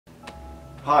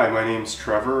Hi, my name's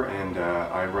Trevor, and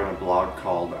I run a blog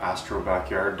called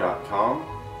astrobackyard.com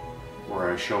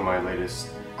where I show my latest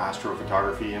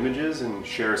astrophotography images and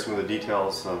share some of the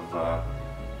details of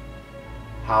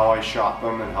how I shot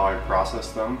them and how I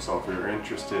processed them. So if you're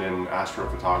interested in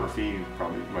astrophotography, you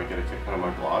probably might get a kick out of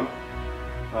my blog.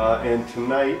 And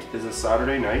tonight is a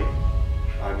Saturday night.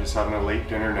 I'm just having a late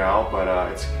dinner now, but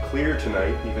it's clear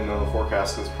tonight, even though the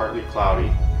forecast is partly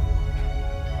cloudy.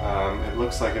 It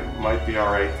looks like it might be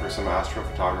alright for some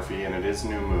astrophotography, and it is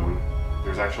new moon.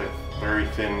 There's actually a very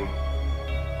thin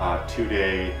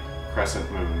 2-day crescent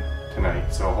moon tonight,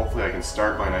 so hopefully I can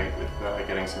start my night with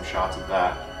getting some shots of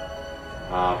that.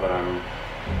 But I'm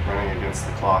running against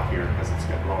the clock here because it's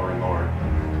getting lower and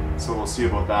lower. So we'll see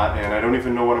about that, and I don't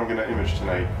even know what I'm going to image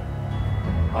tonight.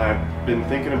 I've been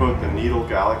thinking about the Needle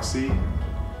Galaxy,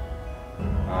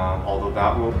 although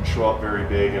that won't show up very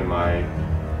big in my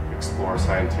Explore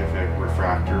Scientific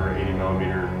refractor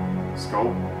 80mm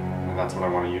scope, and that's what I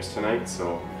want to use tonight.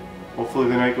 So hopefully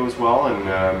the night goes well,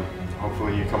 and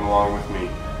hopefully you come along with me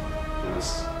for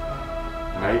this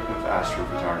night of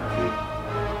astrophotography.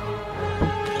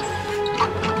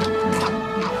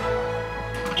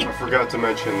 I forgot to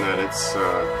mention that it's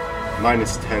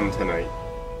 -10 tonight.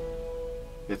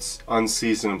 It's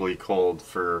unseasonably cold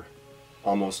for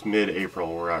almost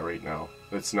mid-April we're at right now.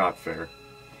 It's not fair.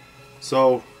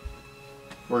 So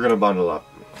we're gonna bundle up.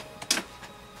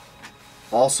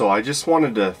 Also, I just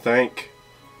wanted to thank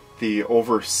the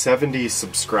over 70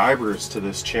 subscribers to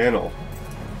this channel.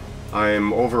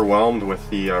 I'm overwhelmed with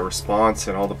the response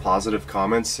and all the positive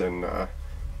comments, and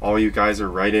all you guys are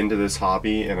right into this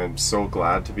hobby, and I'm so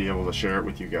glad to be able to share it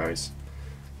with you guys.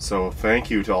 So thank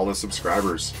you to all the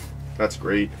subscribers. That's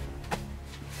great.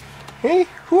 Hey,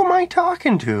 who am I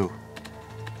talking to?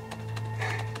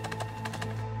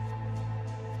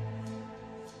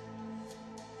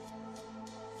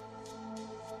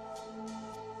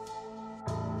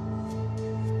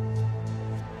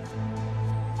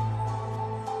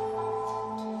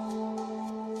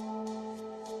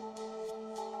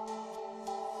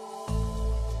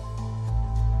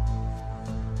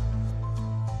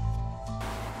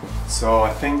 So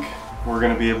I think we're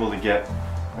going to be able to get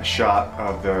a shot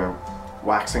of the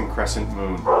Waxing Crescent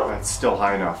Moon. That's still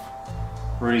high enough.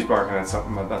 Rudy's barking at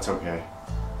something, but that's okay.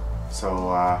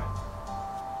 So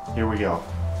here we go.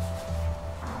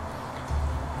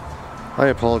 I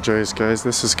apologize guys,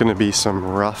 this is going to be some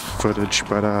rough footage,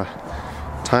 but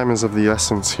time is of the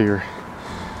essence here.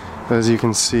 As you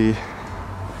can see,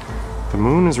 the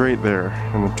moon is right there,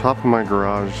 and the top of my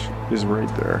garage is right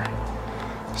there.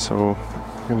 So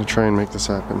I'm going to try and make this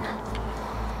happen.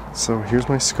 So here's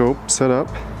my scope set up,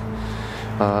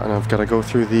 and I've got to go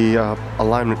through the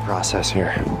alignment process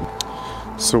here.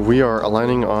 So we are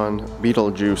aligning on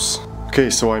Betelgeuse. Okay,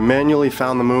 so I manually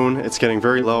found the moon. It's getting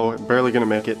very low, barely going to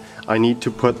make it. I need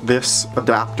to put this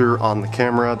adapter on the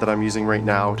camera that I'm using right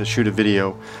now to shoot a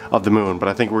video of the moon, but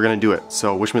I think we're going to do it,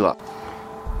 so wish me luck.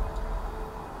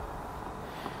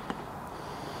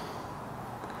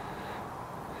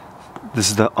 This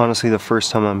is honestly the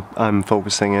first time I'm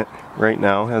focusing it right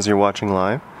now as you're watching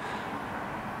live.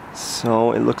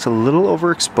 So it looks a little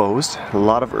overexposed. A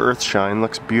lot of earth shine,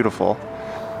 looks beautiful.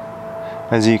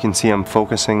 As you can see, I'm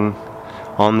focusing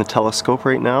on the telescope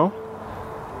right now.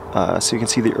 So you can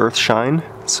see the earth shine.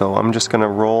 So I'm just gonna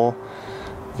roll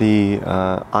the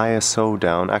ISO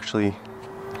down, actually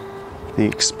the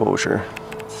exposure.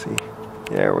 Let's see,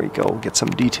 there we go, get some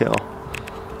detail.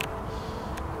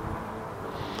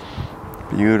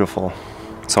 Beautiful.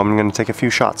 So I'm going to take a few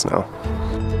shots now.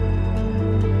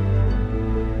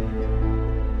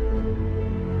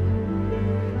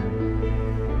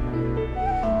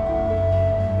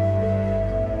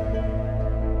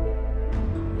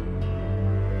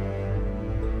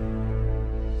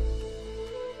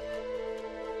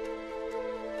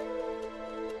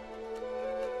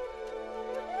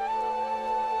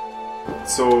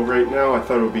 So right now I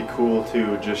thought it would be cool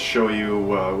to just show you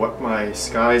what my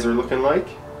skies are looking like.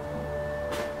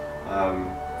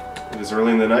 It is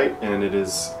early in the night and it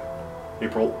is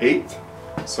April 8th.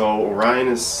 So Orion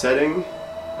is setting.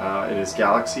 It is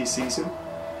galaxy season.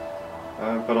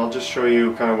 But I'll just show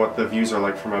you kind of what the views are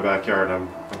like from my backyard. I'm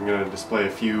going to display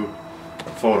a few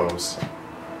photos.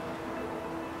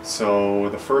 So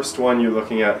the first one you're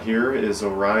looking at here is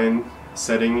Orion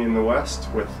setting in the west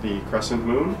with the crescent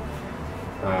moon.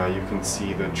 You can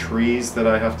see the trees that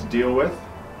I have to deal with,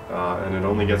 and it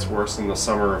only gets worse in the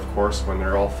summer, of course, when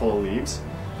they're all full of leaves.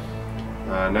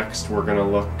 Next we're going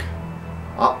to look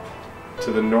up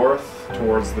to the north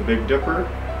towards the Big Dipper.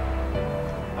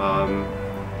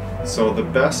 So the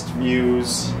best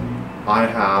views I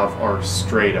have are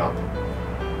straight up.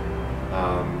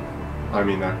 I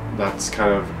mean that's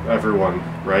kind of everyone,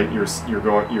 right?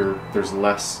 There's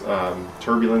less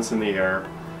turbulence in the air.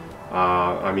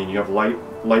 I mean, you have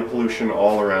light pollution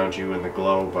all around you in the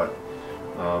glow, but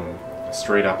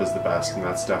straight up is the best, and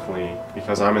that's definitely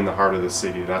because I'm in the heart of the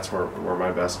city. That's where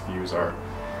my best views are.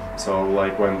 So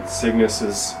like when Cygnus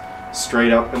is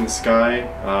straight up in the sky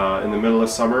in the middle of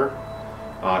summer,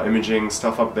 imaging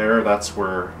stuff up there, that's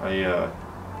where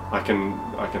I can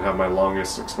have my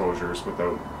longest exposures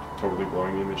without totally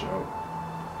blowing the image out.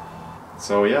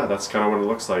 So yeah, that's kind of what it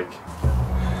looks like.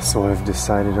 So I've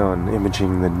decided on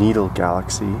imaging the Needle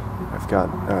Galaxy. I've got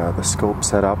the scope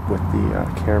set up with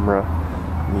the camera,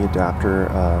 the adapter.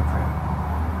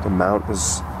 The mount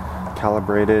is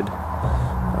calibrated,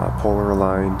 polar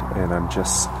aligned, and I'm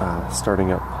just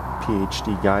starting up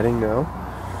PhD guiding now.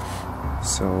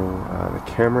 So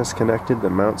the camera's connected, the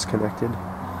mount's connected.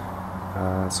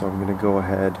 So I'm going to go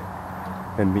ahead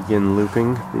and begin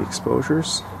looping the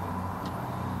exposures.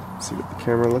 See what the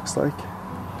camera looks like.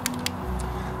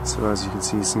 So as you can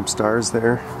see, some stars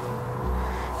there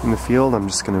in the field. I'm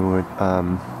just going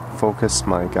to focus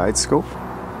my guide scope.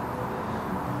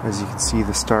 As you can see,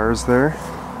 the stars there.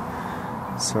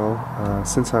 So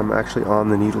since I'm actually on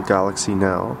the Needle Galaxy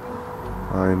now,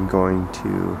 I'm going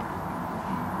to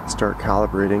start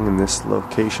calibrating in this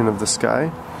location of the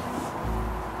sky.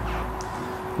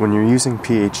 When you're using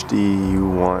PhD, you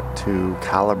want to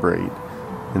calibrate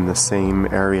in the same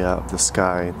area of the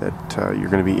sky that you're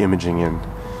going to be imaging in.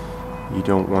 You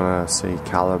don't want to, say,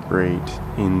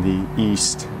 calibrate in the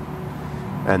east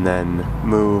and then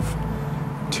move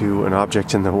to an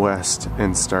object in the west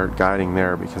and start guiding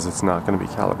there, because it's not going to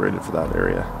be calibrated for that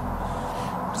area.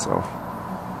 So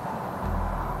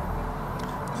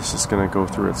this is going to go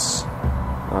through its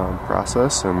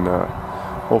process, and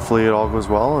hopefully it all goes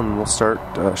well and we'll start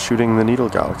shooting the Needle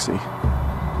Galaxy.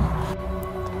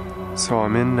 So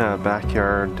I'm in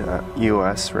Backyard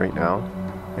EOS right now,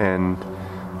 and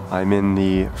I'm in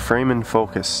the Frame and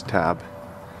Focus tab.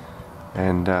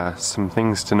 And some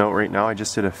things to note right now: I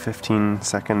just did a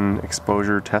 15-second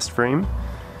exposure test frame,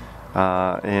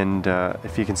 and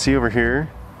if you can see over here,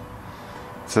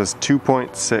 it says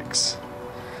 2.6.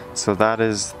 So that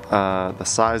is the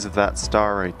size of that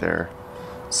star right there.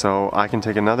 So I can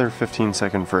take another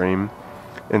 15-second frame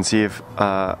and see if,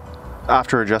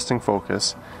 after adjusting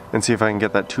focus, and see if I can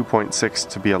get that 2.6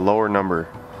 to be a lower number.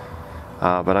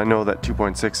 But I know that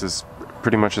 2.6 is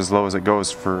pretty much as low as it goes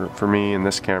for me in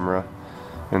this camera,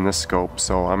 in this scope,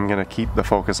 so I'm going to keep the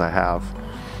focus I have.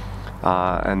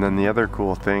 And then the other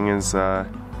cool thing is I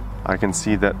can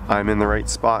see that I'm in the right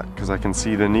spot, because I can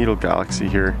see the Needle Galaxy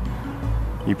here.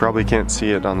 You probably can't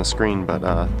see it on the screen, but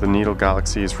the Needle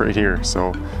Galaxy is right here,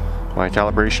 so my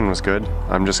calibration was good.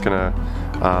 I'm just going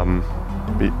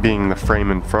to, being the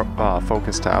Frame and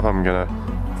Focus tab, I'm going to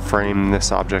frame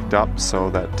this object up so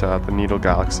that the Needle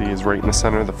Galaxy is right in the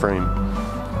center of the frame.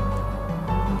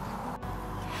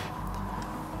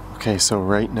 Okay, so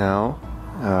right now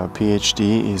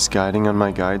PhD is guiding on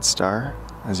my guide star.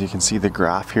 As you can see, the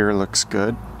graph here looks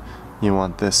good. You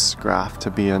want this graph to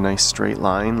be a nice straight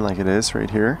line like it is right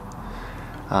here.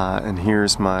 And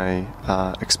here's my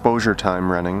exposure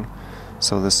time running.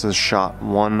 So this is shot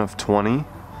 1 of 20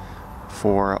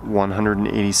 for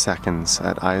 180 seconds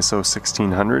at ISO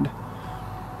 1600.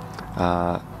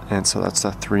 And so that's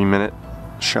a 3-minute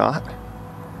shot.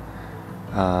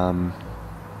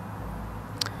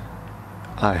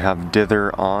 I have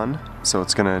dither on, so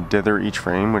it's going to dither each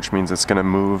frame, which means it's going to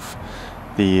move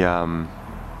the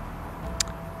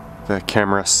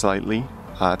camera slightly.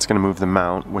 It's going to move the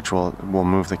mount, which will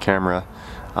move the camera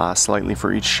slightly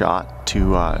for each shot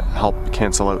to help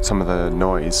cancel out some of the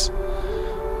noise.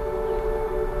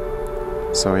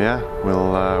 So yeah,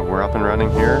 we're up and running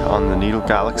here on the Needle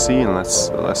Galaxy, and let's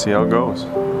see how it goes.